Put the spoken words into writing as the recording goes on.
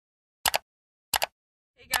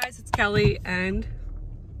Hey guys, it's Kelly and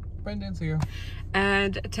Brendon's here.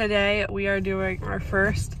 And today we are doing our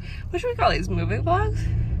first, what should we call these, moving vlogs?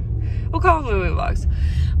 We'll call them moving vlogs.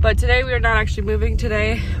 But today we are not actually moving.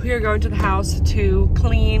 Today we are going to the house to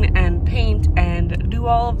clean and paint and do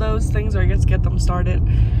all of those things, or I guess get them started.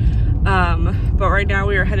 But right now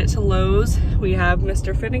we are headed to Lowe's. We have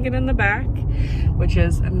Mr. Finnegan in the back, which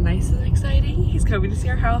is nice and exciting. He's coming to see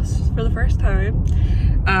our house for the first time.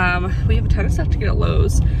 We have a ton of stuff to get at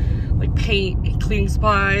Lowe's, like paint, cleaning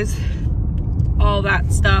supplies, all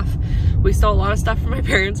that stuff. We stole a lot of stuff from my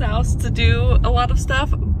parents' house to do a lot of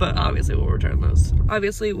stuff, but obviously we'll return those.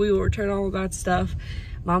 Obviously we will return all of that stuff.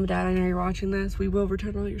 Mom and Dad, I know you're watching this. We will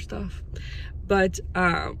return all your stuff. But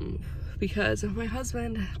because my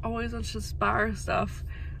husband always wants to just buy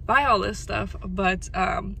all this stuff, but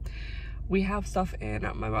we have stuff in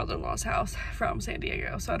my mother-in-law's house from San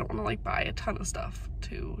Diego, so I don't want to like buy a ton of stuff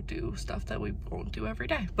to do stuff that we won't do every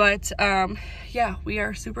day. But yeah, we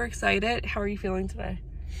are super excited. How are you feeling today?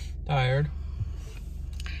 Tired.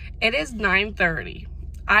 It is 9:30.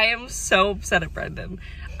 I am so upset at Brendon.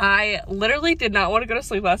 I literally did not want to go to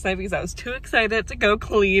sleep last night because I was too excited to go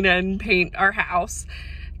clean and paint our house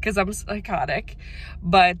because I'm psychotic.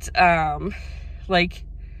 But like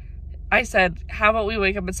I said, how about we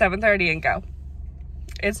wake up at 7:30 and go?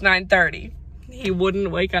 It's 9:30. He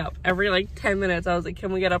wouldn't wake up. Every like 10 minutes I was like,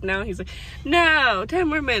 can we get up now? He's like, no, 10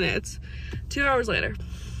 more minutes. 2 hours later,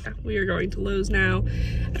 we are going to Lowe's now.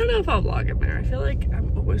 I don't know if I'll vlog in there. I feel like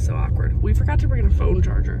I'm always so awkward. We forgot to bring a phone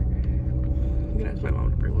charger. I'm gonna ask my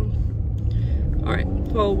mom to bring one. All right,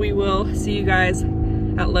 well, we will see you guys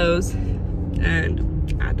at Lowe's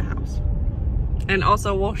and at the house. And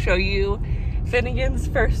also we'll show you Finnegan's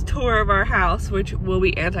first tour of our house, which will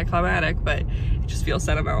be anticlimactic, but it just feels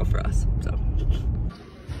sentimental for us, so.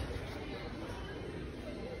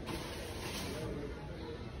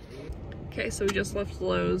 Okay, so we just left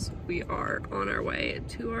Lowe's. We are on our way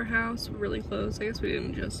to our house, really close. I guess we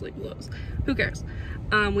didn't just leave Lowe's. Who cares?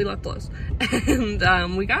 We left Lowe's.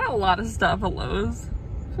 And we got a lot of stuff at Lowe's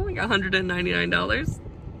for like $199.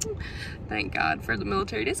 Thank God for the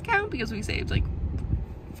military discount because we saved like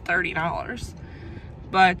 $30.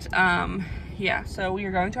 But yeah, so we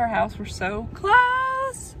are going to our house. We're so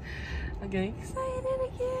close. I'm getting excited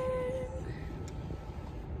again.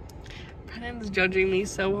 Brendon's judging me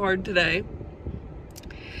so hard today.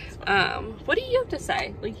 What do you have to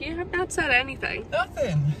say? Like, you have not said anything.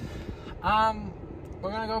 Nothing.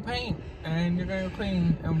 We're gonna go paint and you're gonna go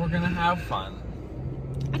clean and we're gonna have fun.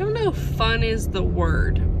 I don't know if fun is the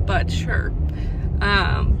word, but sure.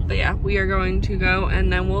 But yeah, we are going to go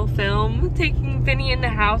and then we'll film taking Finny in the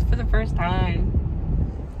house for the first time.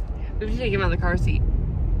 We have to take him out of the car seat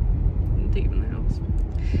and take him in the house.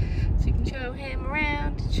 So you can show him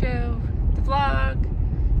around, show the vlog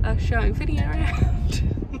of showing Finny around.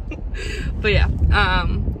 But yeah,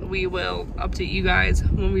 we will update you guys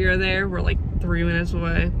when we are there. We're like 3 minutes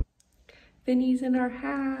away. Finny's in our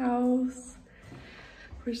house.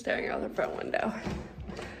 We're staring out the front window.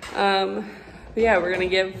 But yeah, we're gonna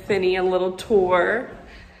give Finny a little tour.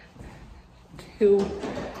 Who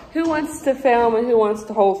wants to film and who wants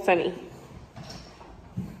to hold Finny?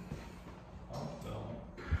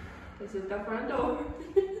 This is the front door.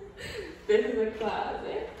 This is a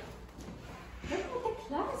closet. Look at the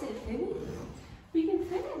closet, Finny. We can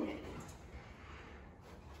fit in it.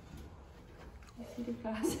 You see the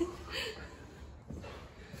closet?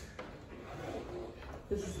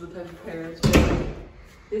 This is the type of parents we're in.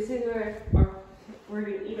 This is where we're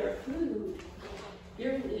gonna eat our food.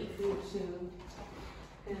 You're gonna eat food soon.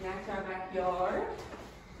 And that's our backyard.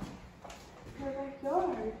 Our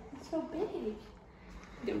backyard. It's so big.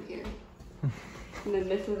 Don't care. And then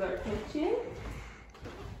this is our kitchen.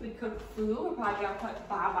 We cook food. We're probably gonna put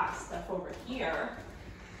Baba's stuff over here.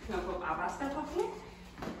 You wanna put Baba's stuff up here?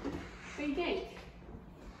 What do you think?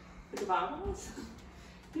 Put the Baba's?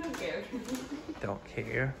 You don't care. Don't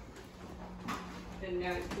care. Then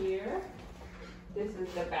down here, this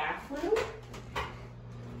is the bathroom.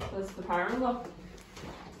 That's the power. Look,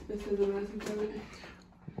 this is the messy toilet.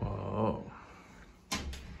 Whoa.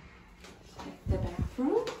 The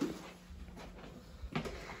bathroom.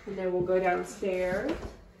 And then we'll go downstairs.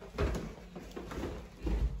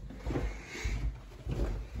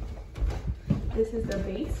 This is the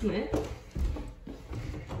basement.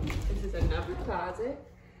 This is another closet.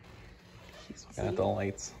 He's looking at the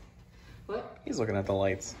lights. What? He's looking at the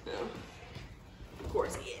lights. No. Of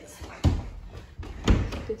course he is.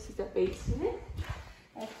 This is the basement.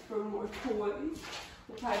 That's for more toys.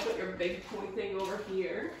 We'll probably put your big toy thing over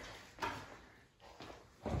here.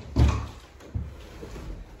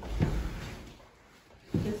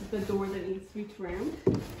 the door that needs to be trimmed.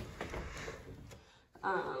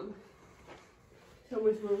 So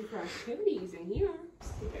much room for activities in here.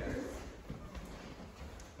 Stairs.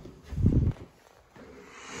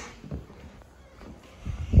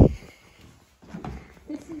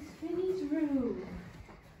 This is Finny's room.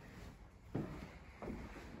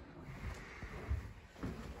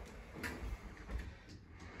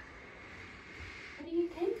 What do you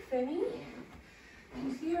think, Finny? Do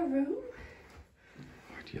you see our room?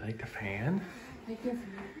 Do you like the fan? I like your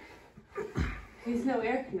fan. There's no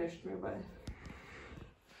air conditioner, but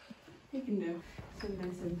you can do. So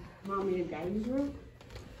nice in Mommy and Daddy's room.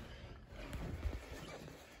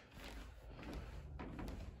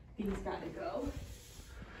 He's gotta go.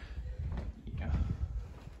 Yeah.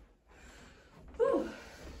 Whew.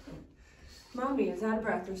 Mommy is out of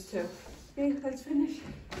breath. There's two. Okay, let's finish.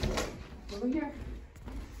 Over here.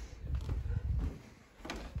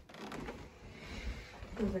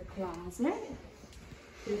 There's a closet.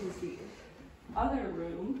 This is the other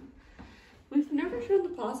room. We've never shown the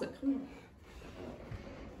closet. Come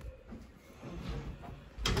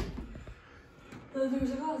on. Oh,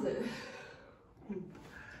 there's a closet.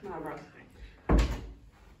 Not right.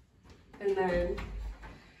 And then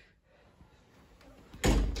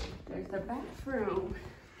there's the bathroom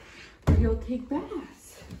where you'll take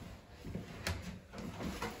baths.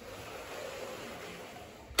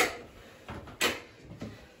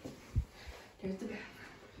 There's the bathroom.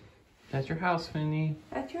 That's your house, Finny.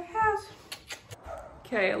 That's your house.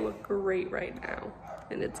 Okay, I look great right now,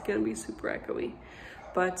 and it's gonna be super echoey.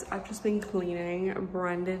 But I've just been cleaning.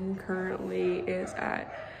 Brendon currently is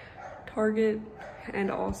at Target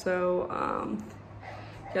and also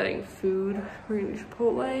getting food. We're gonna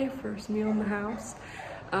Chipotle, first meal in the house.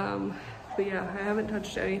 But yeah, I haven't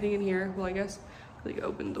touched anything in here. Well, I guess like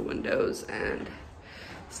opened the windows and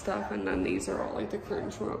stuff, and then these are all like the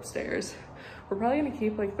curtains from upstairs. We're probably gonna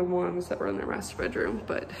keep like the ones that were in their master bedroom,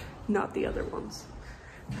 but not the other ones.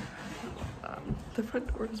 The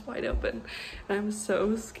front door is wide open, and I'm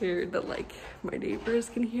so scared that like my neighbors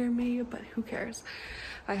can hear me, but who cares?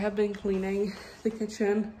 I have been cleaning the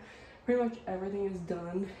kitchen. Pretty much everything is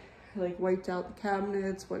done. I like wiped out the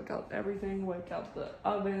cabinets, wiped out everything, wiped out the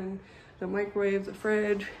oven, the microwave, the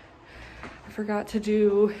fridge. I forgot to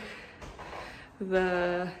do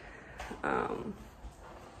the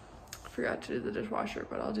dishwasher,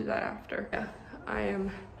 but I'll do that after. Yeah, I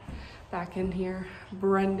am back in here.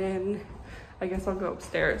 Brendon, I guess I'll go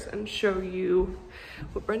upstairs and show you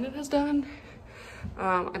what Brendon has done.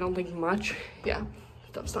 I don't think much. Yeah,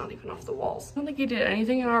 stuff's not even off the walls. I don't think he did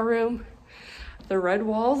anything in our room. The red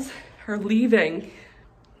walls are leaving.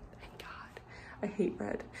 Thank God. I hate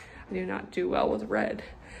red. I do not do well with red.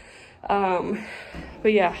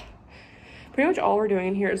 But yeah, pretty much all we're doing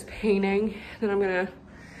in here is painting. Then I'm gonna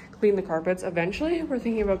clean the carpets. Eventually, we're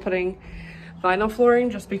thinking about putting vinyl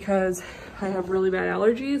flooring just because I have really bad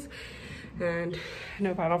allergies, and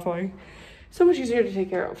no vinyl flooring. So much easier to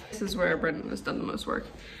take care of. This is where Brendon has done the most work.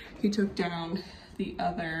 He took down the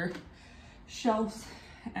other shelves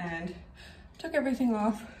and took everything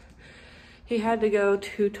off. He had to go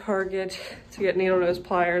to Target to get needle nose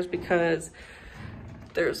pliers because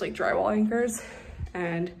there's like drywall anchors,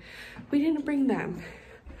 and we didn't bring them.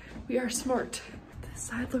 We are smart. This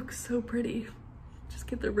side looks so pretty. Just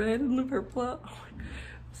get the red and the purple out. Oh, I'm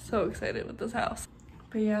so excited with this house.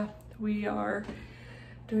 But yeah, we are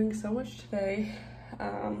doing so much today.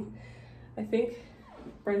 I think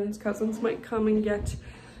Brendon's cousins might come and get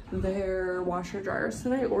their washer dryers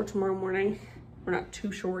tonight or tomorrow morning. We're not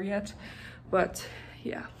too sure yet, but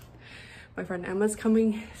yeah. My friend Emma's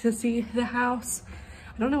coming to see the house.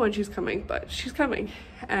 I don't know when she's coming, but she's coming.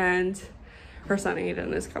 And her son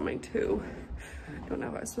Aiden is coming too. I don't know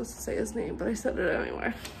if I was supposed to say his name, but I said it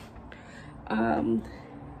anyway. But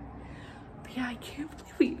yeah, I can't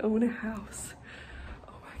believe we own a house.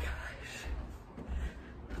 Oh my gosh.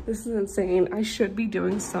 This is insane. I should be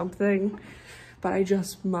doing something, but I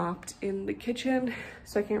just mopped in the kitchen,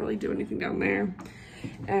 so I can't really do anything down there.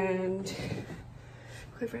 And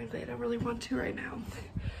quite frankly, I don't really want to right now.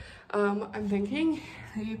 I'm thinking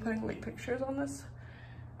maybe putting like pictures on this.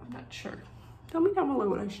 I'm not sure. Tell me down below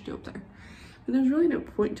what I should do up there. And there's really no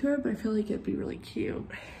point to it, but I feel like it'd be really cute.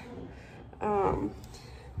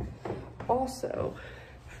 Also,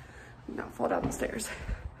 not fall down the stairs.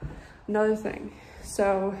 Another thing.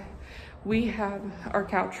 So we have our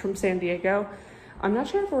couch from San Diego. I'm not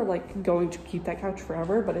sure if we're like going to keep that couch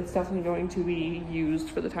forever, but it's definitely going to be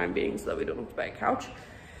used for the time being so that we don't have to buy a couch.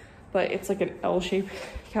 But it's like an L-shaped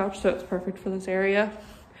couch, so it's perfect for this area.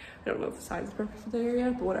 I don't know if the size is perfect for the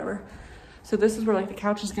area, but whatever. So this is where like the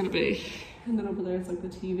couch is gonna be. and then over there it's like the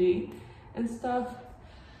TV and stuff.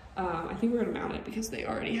 I think we're gonna mount it because they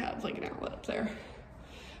already have like an outlet up there.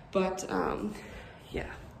 But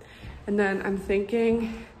yeah. And then I'm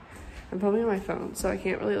thinking, I'm filming on my phone, so I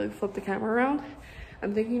can't really like flip the camera around.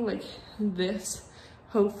 I'm thinking like this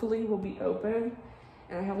hopefully will be open,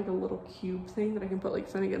 and I have like a little cube thing that I can put like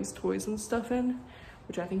Finnegan's toys and stuff in,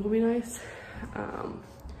 which I think will be nice.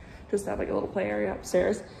 Just to have like a little play area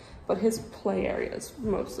upstairs, but his play area is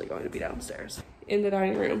mostly going to be downstairs. In the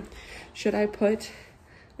dining room, should I put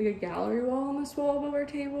like a gallery wall on this wall above our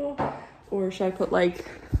table, or should I put like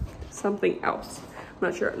something else? I'm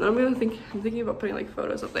not sure. And I'm thinking about putting like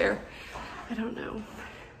photos up there. I don't know.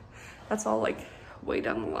 That's all like way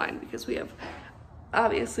down the line because we have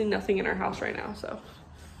obviously nothing in our house right now. So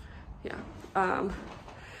yeah. But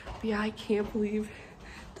yeah, I can't believe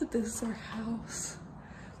that this is our house.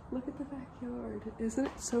 Look at the backyard. Isn't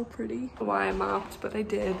it so pretty? Why I mopped, but I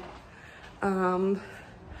did.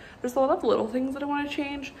 There's a lot of little things that I want to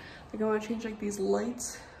change. Like I want to change like these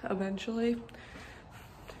lights eventually.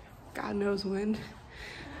 God knows when.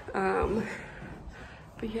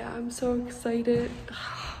 But yeah, I'm so excited.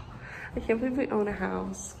 I can't believe we own a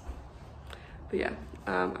house. But yeah,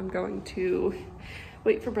 I'm going to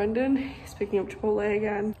wait for Brendon. He's picking up Chipotle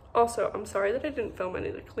again. Also, I'm sorry that I didn't film any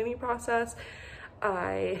of the cleaning process.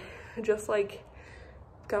 I just like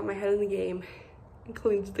got my head in the game and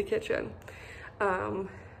cleaned the kitchen. But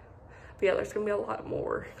yeah, there's gonna be a lot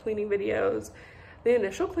more cleaning videos. The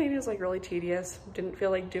initial cleaning is like really tedious. Didn't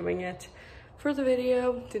feel like doing it for the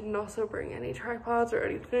video. Didn't also bring any tripods or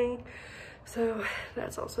anything. So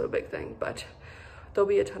that's also a big thing, but there'll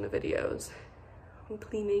be a ton of videos on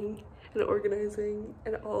cleaning and organizing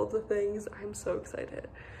and all of the things. I'm so excited.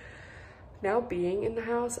 Now being in the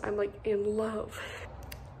house, I'm like in love.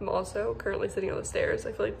 I'm also currently sitting on the stairs.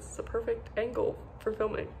 I feel like this is a perfect angle for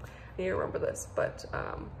filming. I need to remember this, but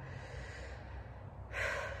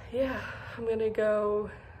yeah, I'm gonna go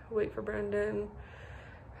wait for Brendon.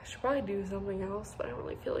 I should probably do something else, but I don't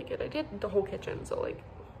really feel like it. I did the whole kitchen, so like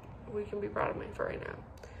we can be proud of me for right now.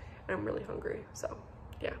 And I'm really hungry, so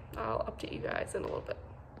yeah, I'll update you guys in a little bit.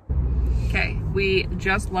 Okay, we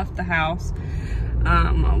just left the house.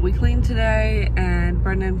 We cleaned today and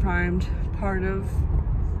Brendon primed part of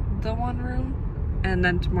the one room, and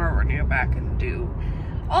then tomorrow we're gonna go back and do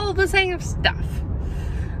all of the same stuff.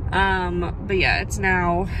 But yeah, it's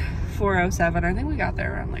now 4:07. I think we got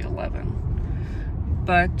there around like 11.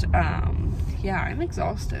 But yeah, I'm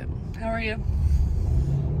exhausted. How are you?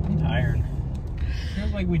 I'm tired.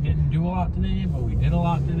 Feels like we didn't do a lot today, but we did a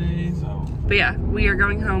lot today, so. But yeah, we are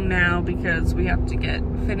going home now because we have to get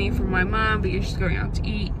Finny from my mom because she's going out to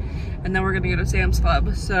eat, and then we're gonna go to Sam's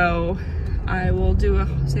Club. So I will do a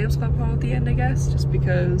Sam's Club haul at the end, I guess, just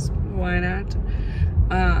because why not?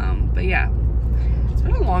 But yeah, it's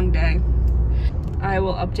been a long day. I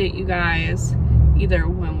will update you guys either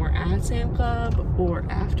when we're at Sam's Club or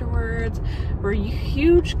afterwards. We're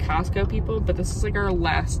huge Costco people, but this is like our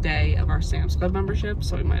last day of our Sam's Club membership,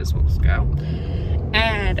 so we might as well just go.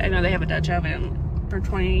 And I know they have a Dutch oven for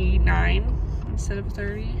 $29 instead of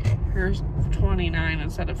 $30, or $29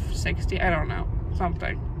 instead of $60. I don't know,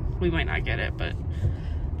 something. We might not get it, but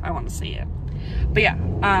I want to see it. But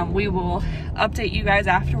yeah, we will update you guys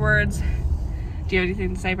afterwards. Do you have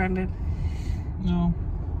anything to say, Brendon? No.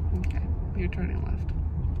 Okay, you're turning left.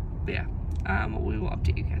 But yeah, we will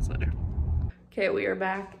update you guys later. Okay, we are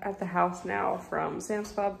back at the house now from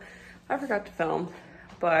Sam's Club. I forgot to film,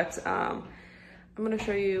 but I'm gonna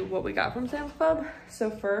show you what we got from Sam's Club. So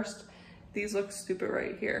first, these look stupid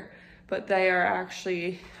right here, but they are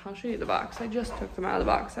actually, I'll show you the box. I just took them out of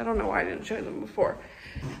the box. I don't know why I didn't show you them before.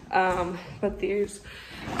 But these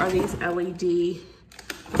are these LED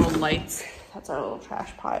little lights. That's our little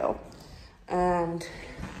trash pile. And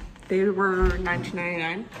they were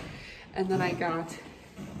 $19.99. And then I got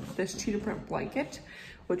this cheetah print blanket,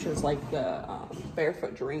 which is like the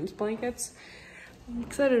Barefoot Dreams blankets. I'm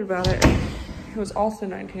excited about it. It was also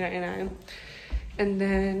 $19.99. And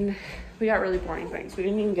then we got really boring things. We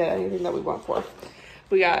didn't even get anything that we went for.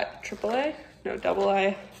 We got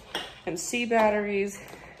AA, and C batteries.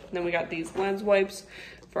 And then we got these lens wipes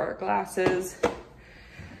for our glasses.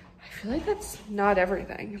 I feel like that's not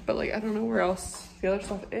everything, but like I don't know where else the other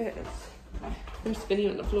stuff is. They're spinning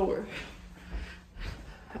on the floor.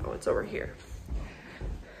 Oh, it's over here.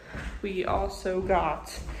 We also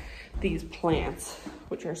got these plants,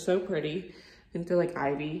 which are so pretty. I think they're like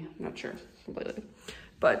ivy. I'm not sure completely,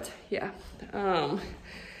 but yeah. I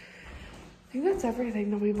think that's everything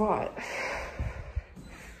that we bought.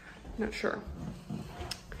 Not sure,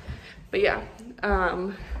 but yeah.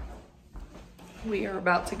 We are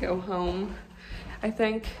about to go home. I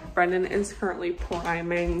think Brendon is currently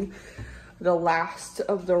priming the last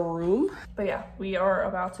of the room. But yeah, we are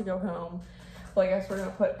about to go home. Well, I guess we're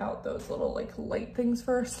gonna put out those little like light things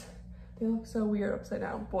first. They look so weird upside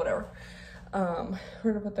down, but whatever.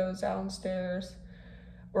 We're gonna put those downstairs,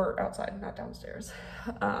 or outside, not downstairs.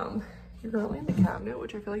 You're currently in the cabinet,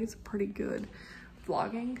 which I feel like is a pretty good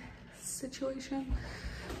vlogging situation.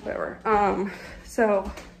 Whatever.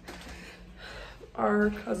 So our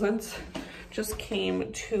cousins just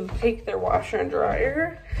came to take their washer and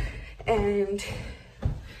dryer, and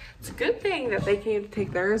it's a good thing that they came to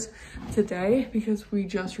take theirs today, because we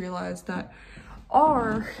just realized that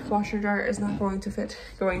our washer and dryer is not going to fit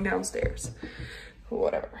going downstairs.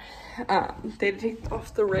 Whatever. They had to take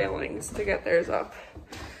off the railings to get theirs up,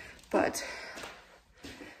 but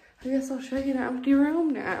I guess I'll show you the empty room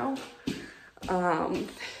now.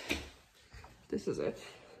 This is it.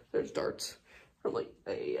 There's darts from like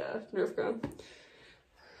a Nerf gun.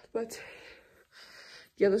 But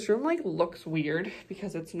yeah, this room like looks weird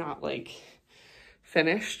because it's not like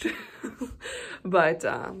finished. But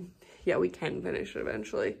yeah, we can finish it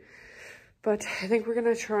eventually. But I think we're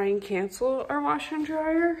gonna try and cancel our washer and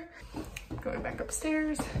dryer. Going back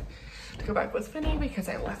upstairs to go back with Finny because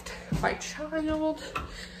I left my child.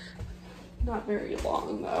 Not very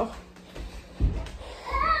long though.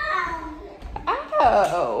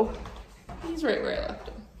 Ow! He's right where I left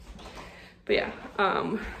him. But yeah,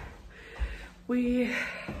 I'm gonna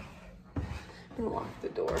lock the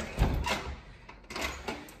door.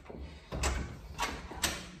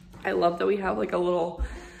 I love that we have like a little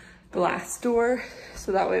glass door,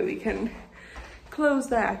 so that way we can close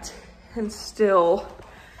that and still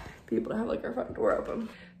be able to have like our front door open.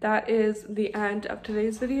 That is the end of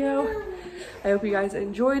today's video. I hope you guys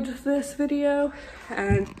enjoyed this video,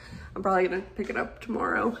 and I'm probably gonna pick it up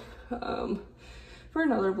tomorrow for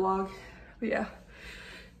another vlog. But yeah,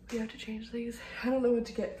 we have to change these. I don't know what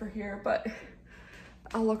to get for here, but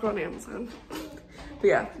I'll look on Amazon. But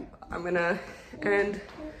yeah, I'm gonna end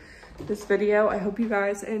this video. I hope you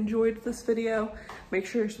guys enjoyed this video. Make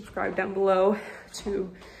sure you're subscribed down below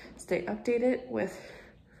to stay updated with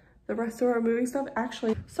the rest of our moving stuff.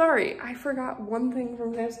 Actually, sorry, I forgot one thing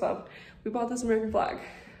from Sam's Club. We bought this American flag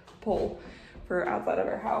pole for outside of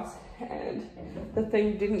our house, and the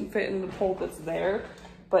thing didn't fit in the pole that's there,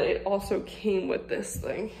 but it also came with this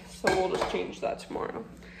thing, so we'll just change that tomorrow.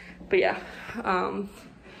 But yeah, I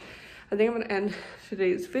think I'm gonna end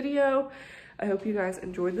today's video. I hope you guys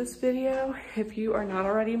enjoyed this video. If you are not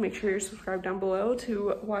already, make sure you're subscribed down below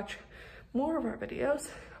to watch more of our videos.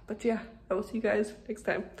 But yeah, I will see you guys next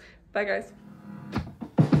time. Bye guys.